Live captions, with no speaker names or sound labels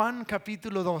Juan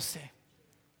capítulo 12.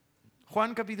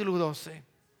 Juan capítulo 12.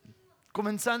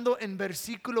 Comenzando en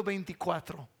versículo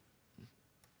 24.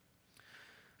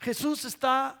 Jesús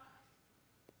está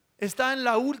en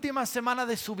la última semana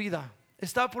de su vida.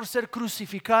 Está por ser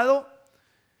crucificado.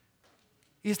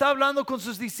 Y está hablando con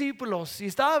sus discípulos. Y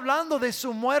está hablando de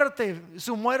su muerte.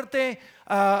 Su muerte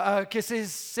que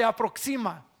se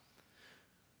aproxima.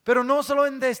 Pero no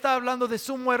solamente está hablando de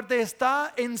su muerte,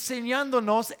 está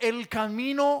enseñándonos el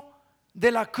camino de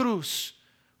la cruz.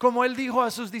 Como él dijo a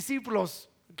sus discípulos.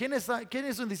 ¿Quién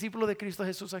es un discípulo de Cristo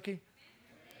Jesús aquí?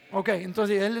 Ok,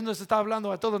 entonces él nos está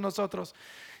hablando a todos nosotros.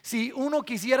 Si uno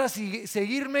quisiera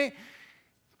seguirme,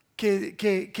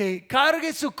 que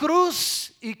cargue su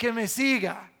cruz y que me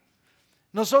siga.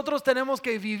 Nosotros tenemos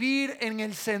que vivir en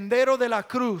el sendero de la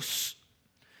cruz.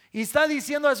 Y está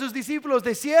diciendo a sus discípulos: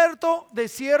 de cierto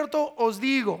os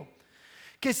digo,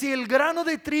 que si el grano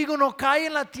de trigo no cae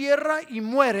en la tierra y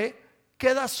muere,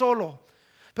 queda solo.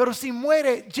 Pero si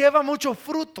muere, lleva mucho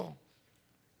fruto.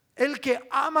 El que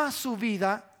ama su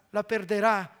vida, la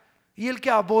perderá. Y el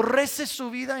que aborrece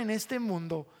su vida en este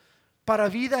mundo, para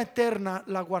vida eterna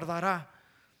la guardará.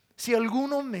 Si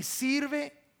alguno me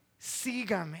sirve,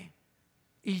 sígame.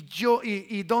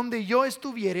 Y donde yo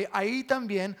estuviere, ahí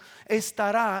también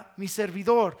estará mi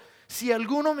servidor. Si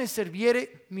alguno me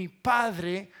serviere, mi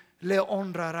Padre le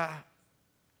honrará.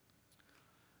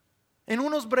 En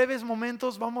unos breves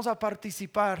momentos vamos a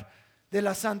participar de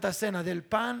la Santa Cena, del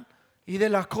pan y de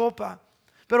la copa.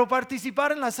 Pero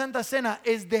participar en la Santa Cena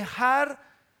es dejar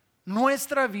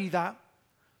nuestra vida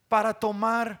para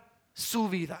tomar su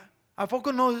vida. ¿A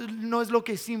poco no es lo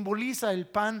que simboliza el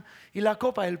pan y la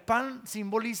copa? El pan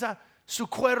simboliza su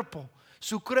cuerpo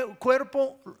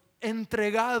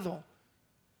entregado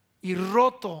y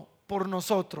roto por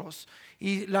nosotros.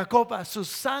 Y la copa, su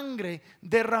sangre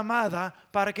derramada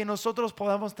para que nosotros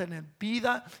podamos tener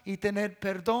vida y tener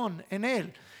perdón en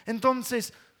él.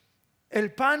 Entonces,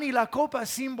 el pan y la copa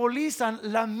simbolizan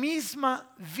la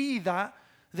misma vida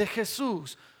de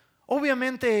Jesús.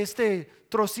 Obviamente este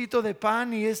trocito de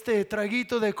pan y este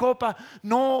traguito de copa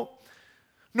no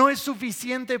es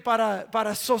suficiente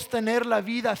para sostener la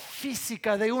vida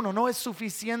física de uno. No es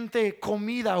suficiente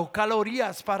comida o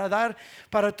calorías para dar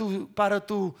para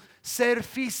tu ser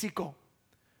físico.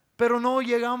 Pero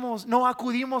no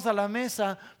acudimos a la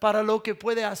mesa para lo que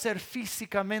puede hacer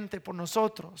físicamente por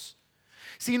nosotros,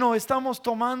 sino estamos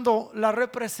tomando la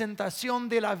representación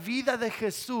de la vida de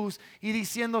Jesús y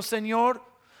diciendo: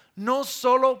 Señor, no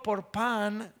solo por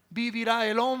pan vivirá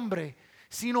el hombre,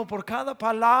 sino por cada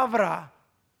palabra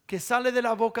que sale de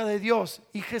la boca de Dios.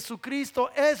 Y Jesucristo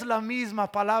es la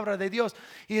misma palabra de Dios.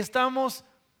 Y estamos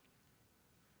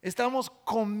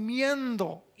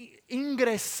comiendo,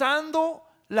 ingresando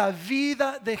la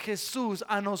vida de Jesús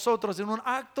a nosotros en un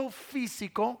acto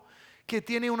físico que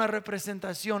tiene una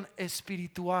representación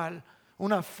espiritual,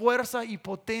 una fuerza y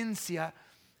potencia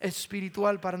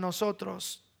espiritual para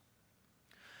nosotros.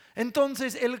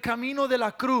 Entonces, el camino de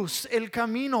la cruz, el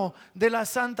camino de la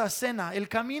Santa Cena, el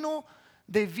camino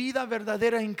de vida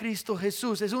verdadera en Cristo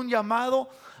Jesús es un llamado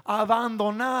a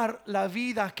abandonar la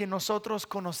vida que nosotros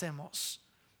conocemos.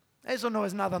 Eso no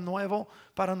es nada nuevo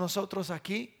para nosotros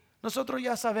aquí. Nosotros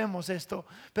ya sabemos esto,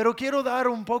 pero quiero dar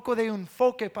un poco de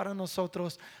enfoque para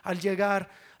nosotros al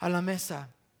llegar a la mesa.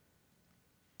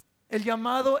 El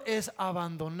llamado es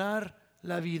abandonar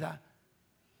la vida,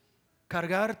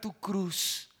 cargar tu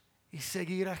cruz y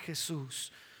seguir a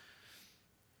Jesús.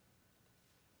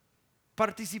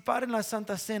 Participar en la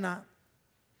Santa Cena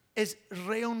es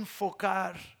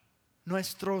reenfocar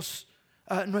nuestros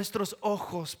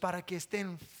ojos para que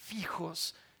estén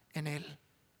fijos en Él.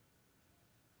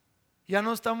 Ya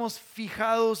no estamos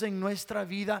fijados en nuestra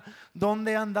vida,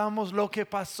 dónde andamos, lo que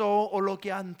pasó o lo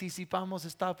que anticipamos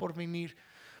está por venir.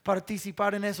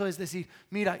 Participar en eso es decir: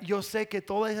 mira, yo sé que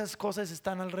todas esas cosas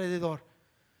están alrededor,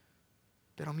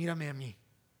 pero mírame a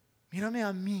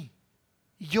mí.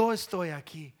 Yo estoy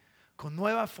aquí con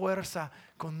nueva fuerza,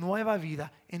 con nueva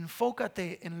vida.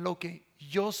 Enfócate en lo que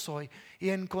yo soy y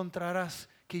encontrarás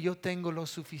que yo tengo lo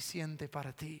suficiente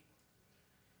para ti.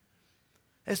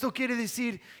 Esto quiere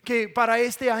decir que para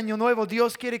este año nuevo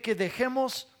Dios quiere que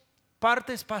dejemos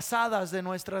partes pasadas de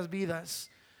nuestras vidas,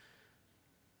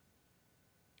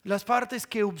 las partes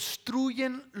que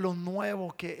obstruyen lo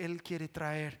nuevo que Él quiere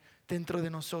traer dentro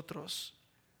de nosotros.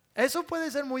 Eso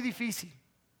puede ser muy difícil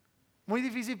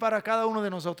para cada uno de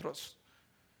nosotros.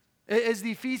 Es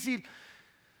difícil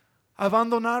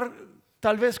abandonar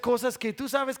tal vez cosas que tú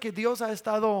sabes que Dios ha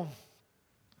estado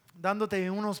dándote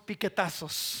unos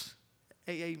piquetazos.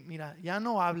 Hey, mira, ya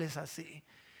no hables así.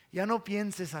 ya no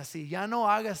pienses así, ya no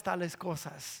hagas tales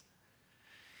cosas.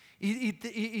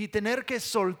 Y tener que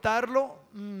soltarlo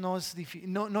no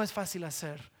es fácil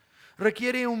hacer.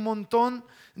 Requiere un montón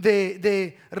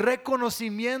de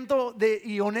reconocimiento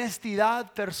y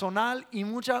honestidad personal y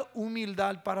mucha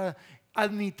humildad para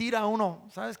admitir a uno,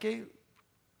 ¿sabes qué?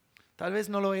 Tal vez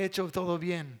no lo he hecho todo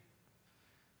bien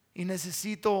y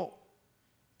necesito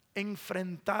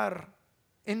enfrentarme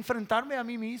a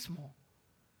mí mismo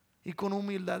y con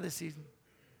humildad decir,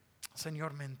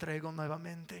 Señor, me entrego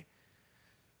nuevamente.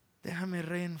 Déjame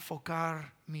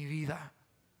reenfocar mi vida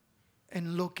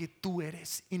en lo que tú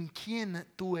eres, en quién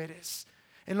tú eres,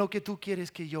 en lo que tú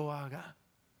quieres que yo haga.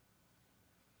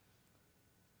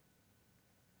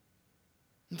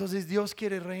 Entonces Dios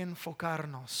quiere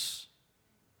reenfocarnos.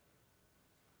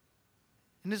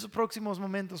 En esos próximos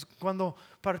momentos, cuando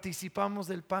participamos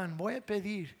del pan, voy a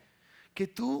pedir que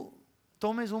tú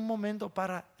tomes un momento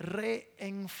para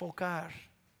reenfocar.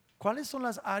 ¿Cuáles son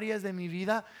las áreas de mi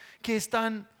vida que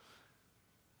están,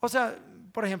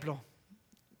 por ejemplo,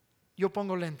 yo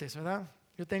pongo lentes, ¿verdad?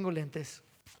 Yo tengo lentes.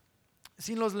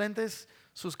 Sin los lentes,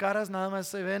 sus caras nada más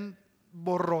se ven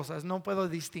borrosas, no puedo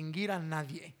distinguir a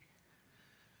nadie.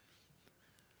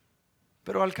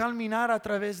 Pero al caminar a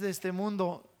través de este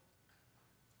mundo,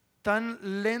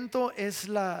 tan lento es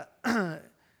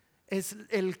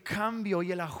el cambio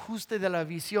y el ajuste de la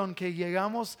visión que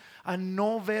llegamos a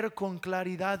no ver con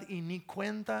claridad y ni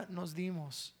cuenta nos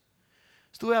dimos.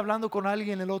 Estuve hablando con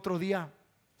alguien el otro día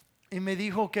y me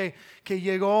dijo que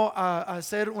llegó a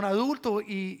ser un adulto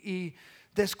y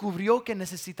descubrió que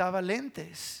necesitaba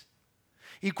lentes.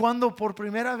 Y cuando por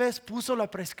primera vez puso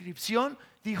la prescripción,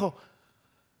 dijo,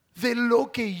 de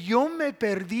lo que yo me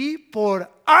perdí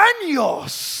por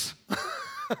años.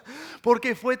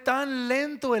 Porque fue tan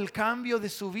lento el cambio de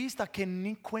su vista que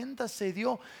ni cuenta se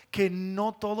dio que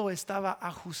no todo estaba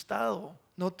ajustado,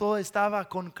 no todo estaba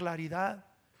con claridad.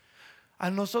 A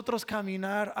nosotros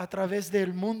caminar a través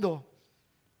del mundo,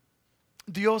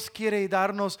 Dios quiere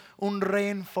darnos un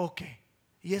reenfoque.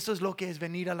 Y eso es lo que es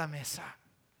venir a la mesa.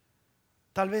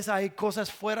 Tal vez hay cosas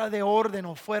fuera de orden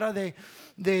o fuera de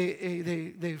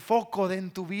foco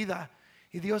en tu vida.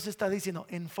 Y Dios está diciendo,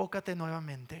 enfócate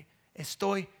nuevamente.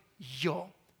 Estoy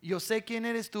yo. Yo sé quién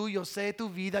eres tú, yo sé tu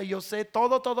vida, yo sé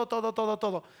todo.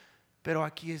 Pero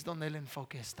aquí es donde el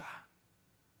enfoque está.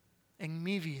 En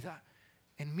mi vida,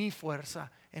 en mi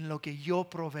fuerza, en lo que yo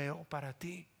proveo para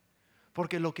ti.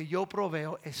 Porque lo que yo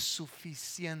proveo es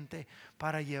suficiente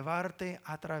para llevarte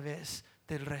a través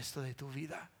del resto de tu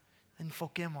vida.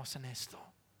 Enfoquemos en esto.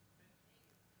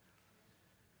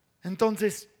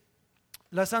 Entonces,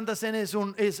 la Santa Cena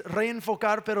es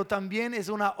reenfocar, pero también es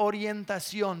una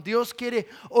orientación. Dios quiere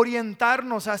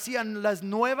orientarnos hacia las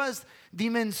nuevas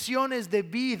dimensiones de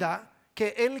vida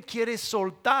que Él quiere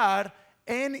soltar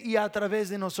en y a través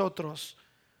de nosotros.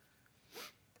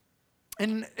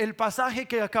 En el pasaje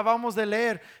que acabamos de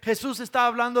leer, Jesús está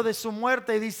hablando de su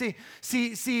muerte y dice,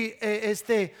 si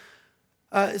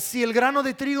el grano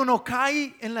de trigo no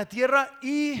cae en la tierra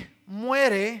y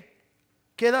muere,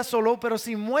 queda solo, pero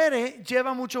si muere,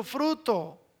 lleva mucho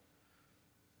fruto.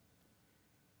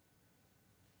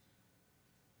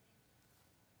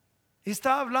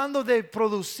 Está hablando de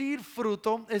producir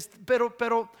fruto,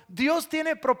 pero Dios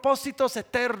tiene propósitos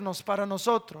eternos para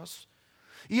nosotros.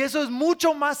 Y eso es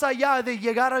mucho más allá de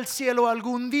llegar al cielo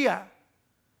algún día.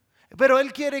 Pero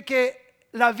Él quiere que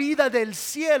la vida del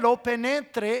cielo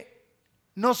penetre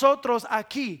nosotros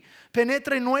aquí,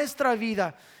 penetre nuestra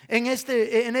vida en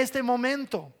este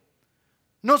momento.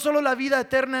 No solo la vida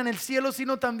eterna en el cielo,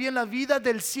 sino también la vida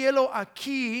del cielo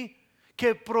aquí,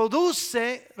 que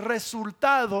produce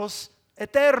resultados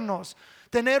eternos.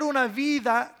 Tener una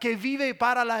vida que vive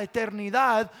para la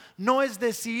eternidad no es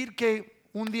decir que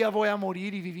un día voy a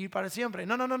morir y vivir para siempre.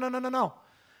 No.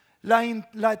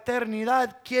 La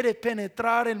eternidad quiere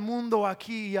penetrar el mundo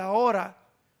aquí y ahora.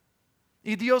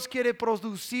 Y Dios quiere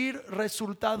producir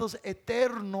resultados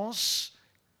eternos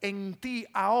en ti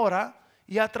ahora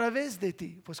y a través de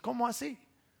ti. Pues ¿cómo así?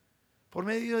 Por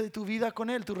medio de tu vida con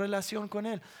Él, tu relación con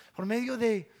Él. Por medio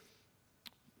de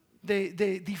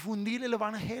difundir el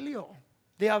evangelio.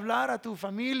 De hablar a tu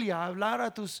familia, hablar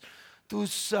a tus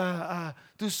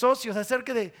socios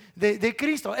acerca de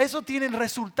Cristo. Eso tiene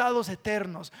resultados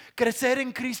eternos. Crecer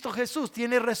en Cristo Jesús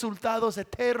tiene resultados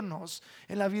eternos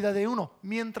en la vida de uno,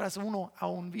 mientras uno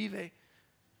aún vive.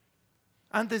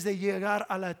 Antes de llegar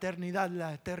a la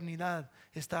eternidad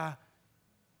está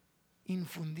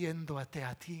infundiéndote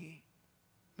a ti.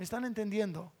 ¿Me están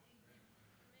entendiendo?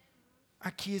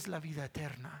 Aquí es la vida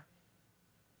eterna.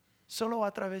 Solo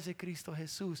a través de Cristo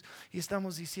Jesús. Y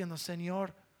estamos diciendo,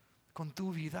 Señor, con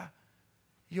tu vida.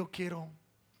 Yo quiero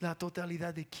la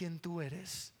totalidad de quien tú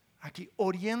eres. Aquí,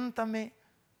 oriéntame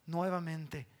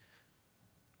nuevamente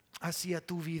hacia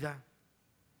tu vida.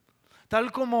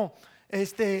 Tal como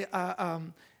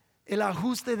el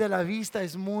ajuste de la vista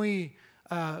es muy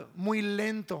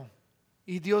lento,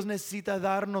 y Dios necesita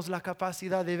darnos la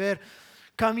capacidad de ver,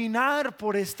 caminar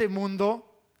por este mundo,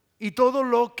 y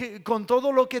con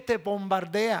todo lo que te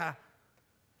bombardea,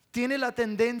 tiene la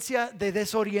tendencia de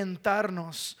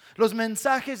desorientarnos. Los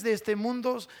mensajes de este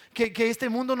mundo, que este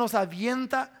mundo nos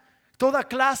avienta, toda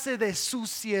clase de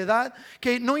suciedad,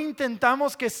 que no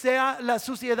intentamos que la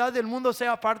suciedad del mundo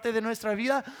sea parte de nuestra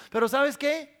vida, pero ¿sabes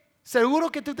qué?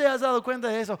 Seguro que tú te has dado cuenta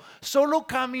de eso. Solo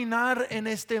caminar en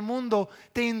este mundo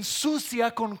te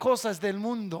ensucia con cosas del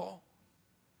mundo.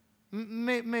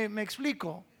 Me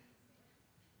explico.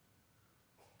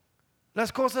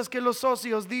 Las cosas que los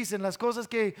socios dicen, las cosas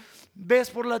que ves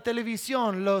por la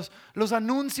televisión, los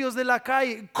anuncios de la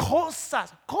calle,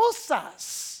 cosas.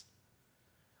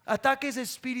 Ataques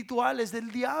espirituales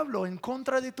del diablo en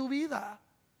contra de tu vida.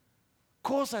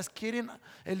 Cosas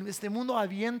este mundo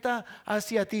avienta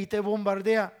hacia ti, te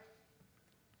bombardea.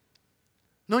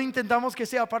 No intentamos que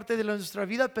sea parte de nuestra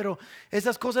vida, pero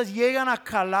esas cosas llegan a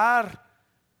calar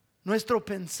nuestro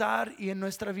pensar y en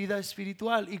nuestra vida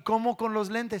espiritual. Y como con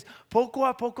los lentes, poco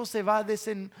a poco se va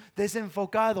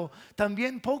desenfocado.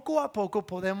 También poco a poco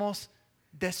podemos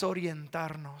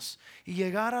desorientarnos, y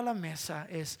llegar a la mesa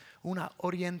es una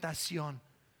orientación.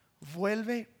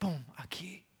 Vuelve, pum,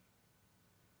 aquí.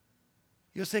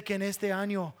 Yo sé que en este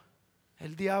año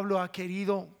el diablo ha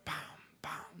querido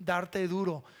darte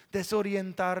duro,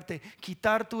 desorientarte,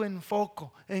 quitar tu enfoque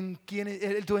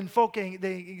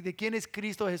de quién es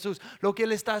Cristo Jesús, lo que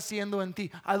Él está haciendo en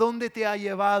ti, a dónde te ha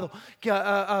llevado,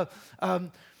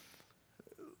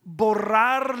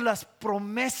 borrar las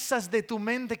promesas de tu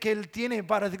mente que Él tiene,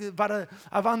 para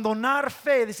abandonar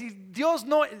fe, decir Dios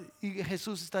no. Y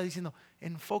Jesús está diciendo,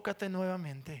 enfócate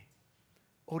nuevamente,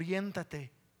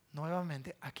 oriéntate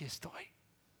nuevamente, aquí estoy.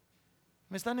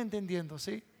 ¿Me están entendiendo?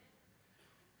 ¿Sí?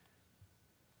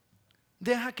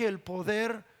 Deja que el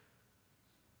poder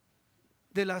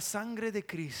de la sangre de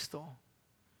Cristo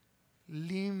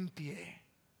limpie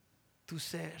tu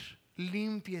ser,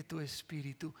 limpie tu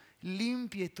espíritu,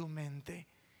 limpie tu mente,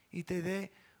 y te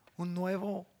dé un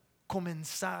nuevo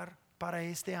comenzar para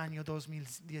este año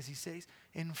 2016.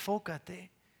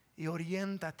 Enfócate y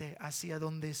oriéntate hacia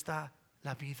donde está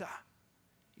la vida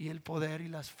y el poder y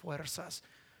las fuerzas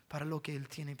para lo que Él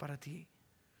tiene para ti.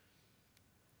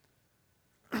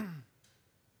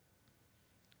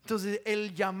 Entonces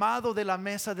el llamado de la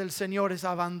mesa del Señor es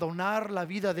abandonar la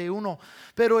vida de uno,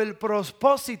 pero el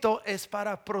propósito es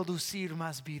para producir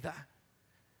más vida.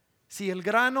 Si el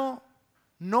grano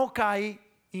no cae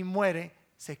y muere,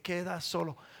 se queda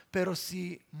solo. Pero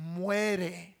si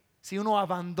muere, si uno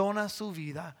abandona su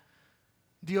vida,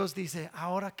 Dios dice,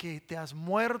 ahora que te has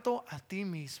muerto a ti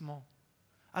mismo,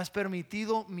 has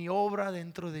permitido mi obra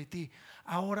dentro de ti,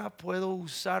 ahora puedo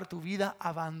usar tu vida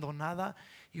abandonada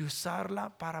y usarla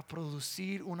para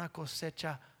producir una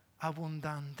cosecha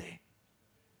abundante.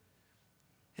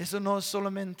 Eso no es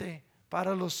solamente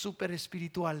para los super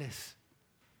espirituales.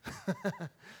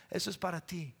 Eso es para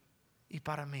ti y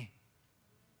para mí.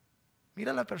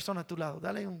 Mira a la persona a tu lado,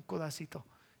 dale un codacito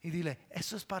y dile,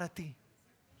 eso es para ti.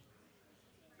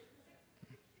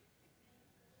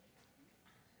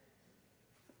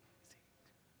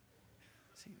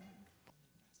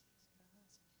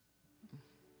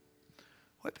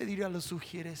 Voy a pedir a los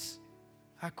sugieres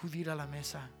acudir a la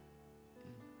mesa.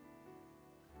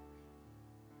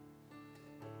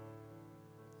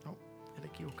 No, era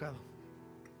equivocado.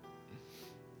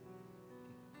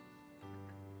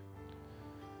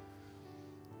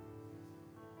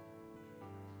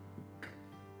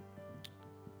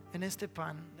 En este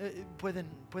pan,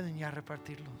 pueden ya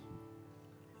repartirlo.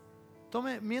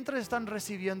 Mientras están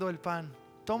recibiendo el pan,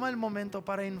 toma el momento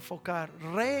para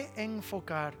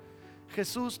reenfocar.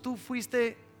 Jesús, tú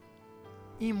fuiste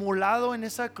inmolado en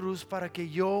esa cruz para que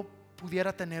yo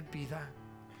pudiera tener vida.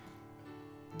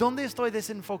 ¿Dónde estoy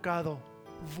desenfocado?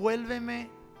 Vuélveme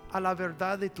a la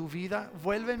verdad de tu vida,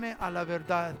 vuélveme a la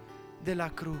verdad de la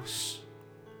cruz.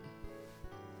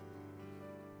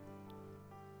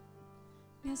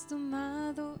 Me has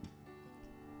tomado,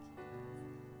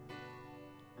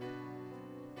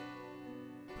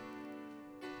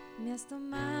 me has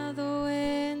tomado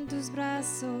en tus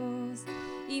brazos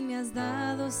y me has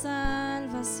dado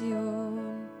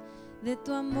salvación. De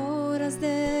tu amor has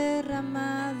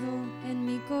derramado en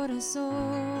mi corazón.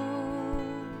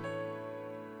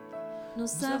 No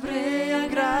sabré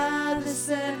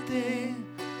agradecerte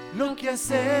lo que has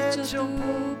hecho tú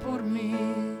por mí.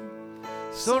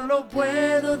 Solo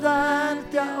puedo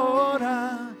darte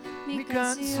ahora mi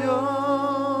canción.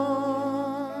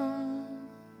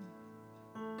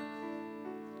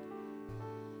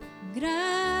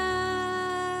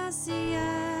 Gracias,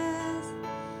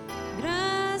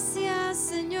 gracias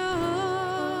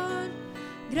Señor,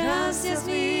 gracias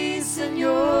mi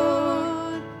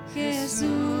Señor Jesús.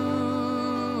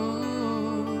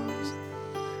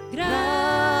 Gracias,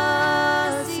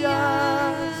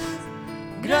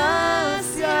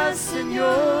 Gracias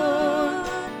Señor,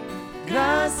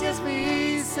 gracias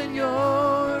mi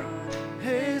Señor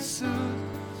Jesús.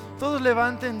 Todos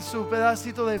levanten su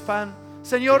pedacito de pan.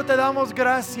 Señor, te damos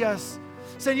gracias.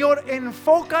 Señor,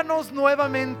 enfócanos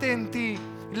nuevamente en ti,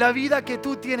 la vida que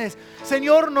tú tienes.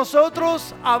 Señor,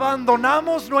 nosotros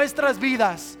abandonamos nuestras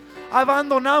vidas,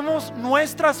 abandonamos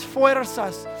nuestras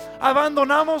fuerzas,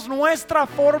 abandonamos nuestra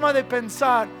forma de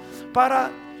pensar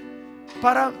para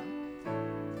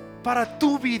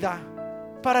tu vida,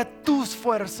 para tus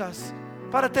fuerzas,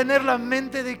 para tener la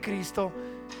mente de Cristo,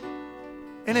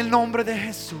 en el nombre de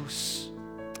Jesús.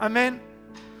 Amén.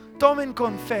 Tomen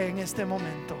con fe en este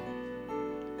momento.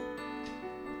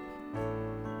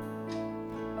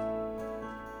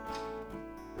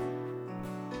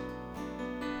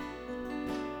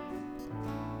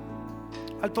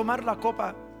 Al tomar la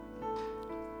copa,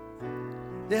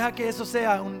 deja que eso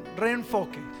sea un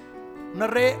reenfoque, una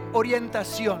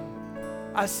reorientación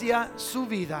hacia su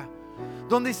vida,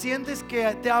 donde sientes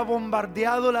que te ha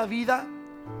bombardeado la vida,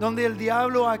 donde el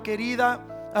diablo ha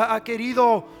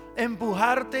querido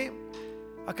empujarte,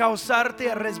 a causarte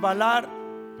a resbalar,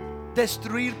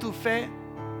 destruir tu fe,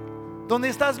 donde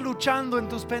estás luchando en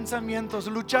tus pensamientos,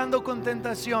 luchando con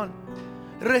tentación.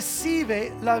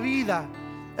 Recibe la vida.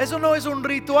 Eso no es un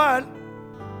ritual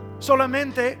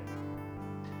solamente.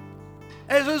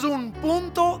 Eso es un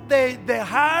punto de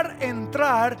dejar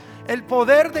entrar el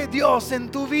poder de Dios en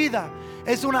tu vida.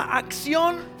 Es una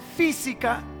acción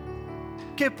física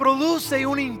que produce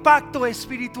un impacto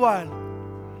espiritual.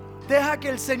 Deja que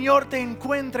el Señor te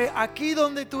encuentre aquí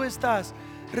donde tú estás.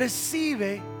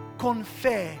 Recibe con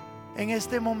fe en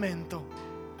este momento.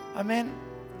 Amén.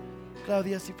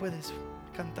 Claudia, si puedes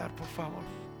cantar, por favor.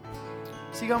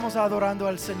 Sigamos adorando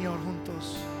al Señor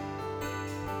juntos.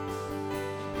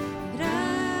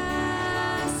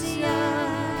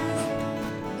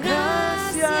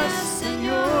 Gracias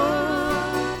Señor,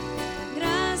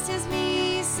 gracias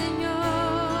mi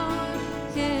Señor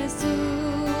Jesús.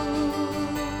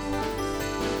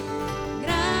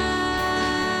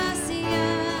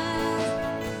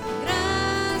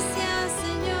 Gracias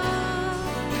Señor,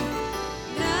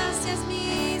 gracias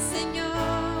mi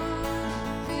Señor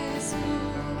Jesús.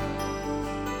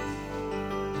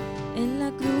 En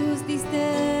la cruz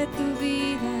diste tu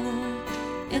vida,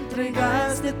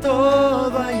 entregaste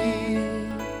todo ahí,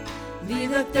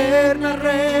 vida eterna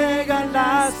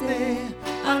regalaste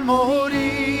al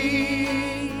morir.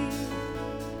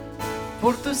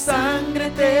 Por tu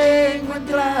sangre tengo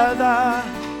entrada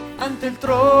ante el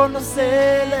trono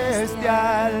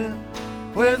celestial.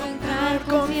 Puedo entrar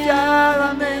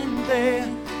confiadamente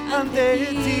ante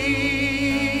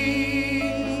ti.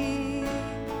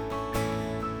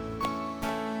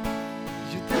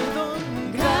 Yo te doy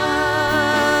gracias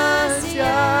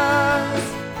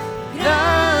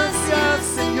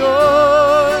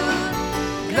Señor,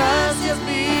 gracias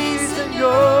mi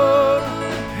Señor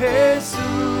Jesús.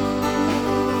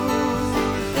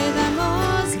 te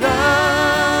damos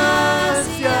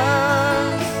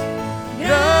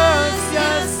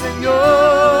Gracias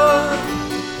Señor,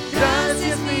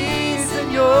 gracias mi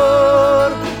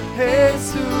Señor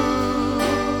Jesús.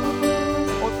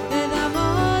 te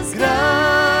damos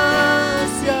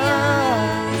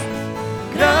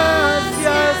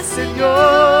Gracias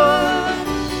Señor,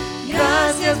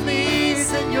 gracias mi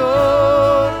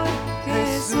Señor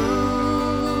Jesús.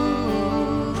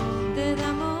 te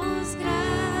damos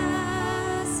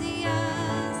gracias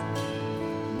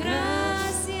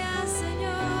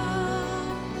Señor,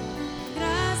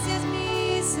 gracias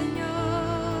mi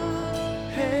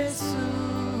Señor Jesús.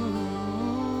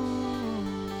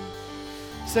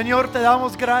 Señor, te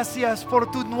damos gracias por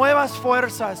tus nuevas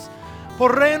fuerzas,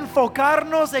 por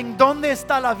reenfocarnos en dónde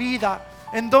está la vida,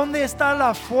 en dónde está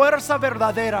la fuerza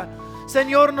verdadera.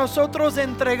 Señor, nosotros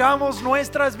entregamos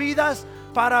nuestras vidas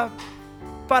para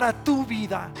tu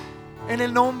vida. En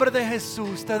el nombre de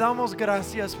Jesús te damos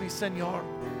gracias, mi Señor.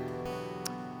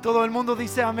 Todo el mundo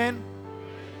dice amén.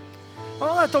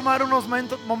 Vamos a tomar unos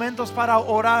momentos para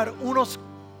orar unos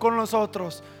con los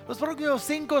otros. Los próximos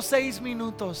 5 o 6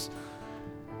 minutos.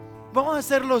 vamos a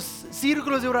hacer los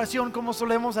círculos de oración como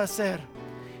solemos hacer.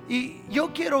 Y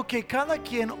yo quiero que cada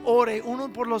quien ore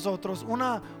uno por los otros,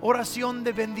 una oración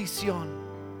de bendición.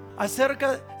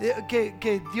 Acerca de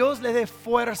que Dios le dé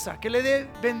fuerza, que le dé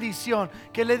bendición,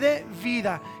 que le dé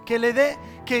vida,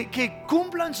 que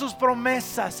cumplan sus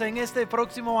promesas en este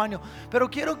próximo año. Pero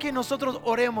quiero que nosotros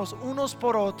oremos unos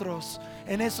por otros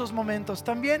en esos momentos.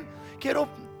 También quiero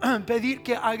pedir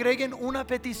que agreguen una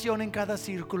petición en cada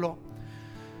círculo.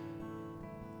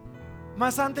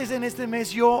 Más antes en este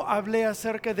mes yo hablé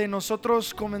acerca de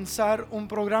nosotros comenzar un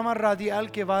programa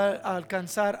radial que va a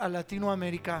alcanzar a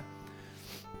Latinoamérica.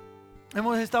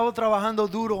 Hemos estado trabajando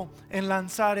duro en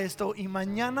lanzar esto y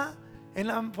mañana,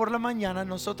 por la mañana,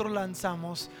 nosotros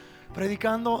lanzamos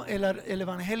predicando el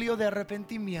evangelio de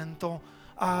arrepentimiento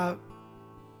a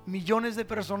millones de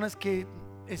personas que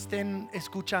estén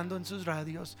escuchando en sus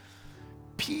radios.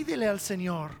 Pídele al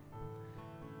Señor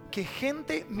que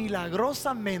gente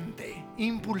milagrosamente,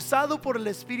 impulsado por el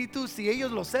Espíritu, si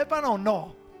ellos lo sepan o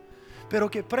no, pero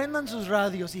que prendan sus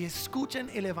radios y escuchen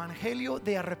el evangelio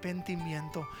de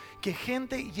arrepentimiento, que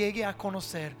gente llegue a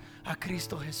conocer a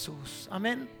Cristo Jesús.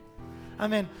 Amén.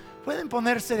 Amén. Pueden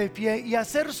ponerse de pie y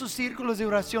hacer sus círculos de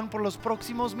oración por los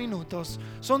próximos minutos.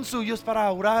 Son suyos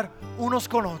para orar unos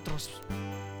con otros.